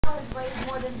raised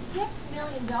more than $6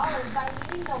 million by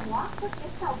leading the Walk with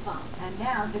Kids telephone. And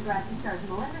now, Degrassi stars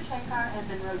Melinda Shankar and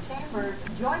Munro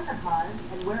join the cause,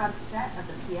 and we're on set of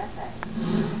the PSA.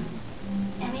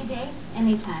 Any day,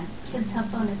 anytime. Kids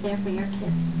telephone is there for your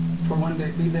kids. For one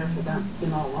day, be there for them. They're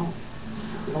not alone.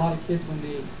 There's a lot of kids, when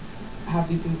they have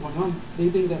these things going on, they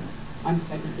think that I'm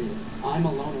segregated. I'm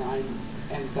alone,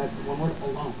 and that's one word,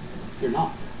 alone. You're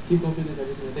not. People go through this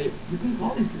every single day. You can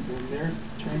call these people, and they're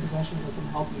trained professionals that can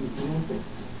help you deal with it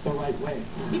the right way.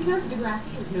 Because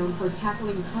Degrassi is known for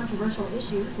tackling controversial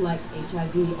issues like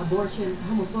HIV, abortion,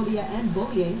 homophobia, and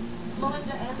bullying,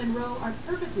 Melinda and Munro are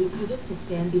perfectly suited to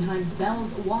stand behind Belle's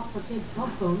Walk for Kids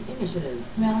telephone initiative.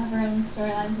 We all have our own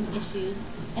storylines and issues,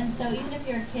 and so even if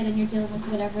you're a kid and you're dealing with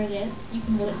whatever it is, you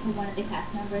can relate to one of the cast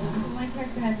members. My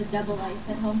character has a double life.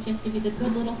 At home, she has to be the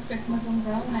good little strict Muslim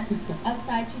girl, and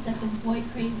outside she's like this boy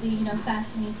crazy,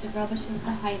 fashionista girl, but she has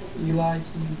to hide it. Eli,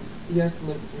 he has to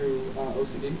live through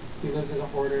OCD. He lives as a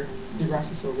hoarder.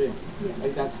 Degrassi is so real. Yeah.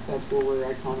 Like that's where we're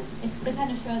iconic. It's the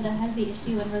kind of show that has the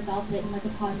issue and resolves it in like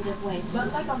a positive way.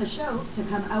 But like on the show, to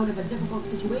come out of a difficult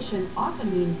situation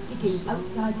often means seeking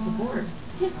outside support.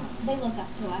 Kids, they look up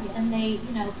to us, and they,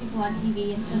 people on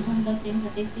TV, and so it's one of those things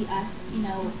that they see us,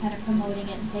 kind of promoting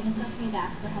it and saying it's okay to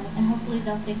ask for help, and hopefully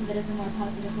they'll think of it as a more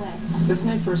positive way. This is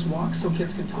my first walk, so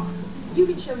kids can talk. You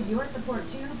can show your support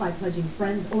too by pledging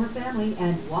friends or family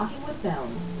and walking with Belle.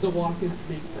 The walk is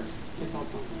May 1st. It's all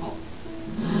fun.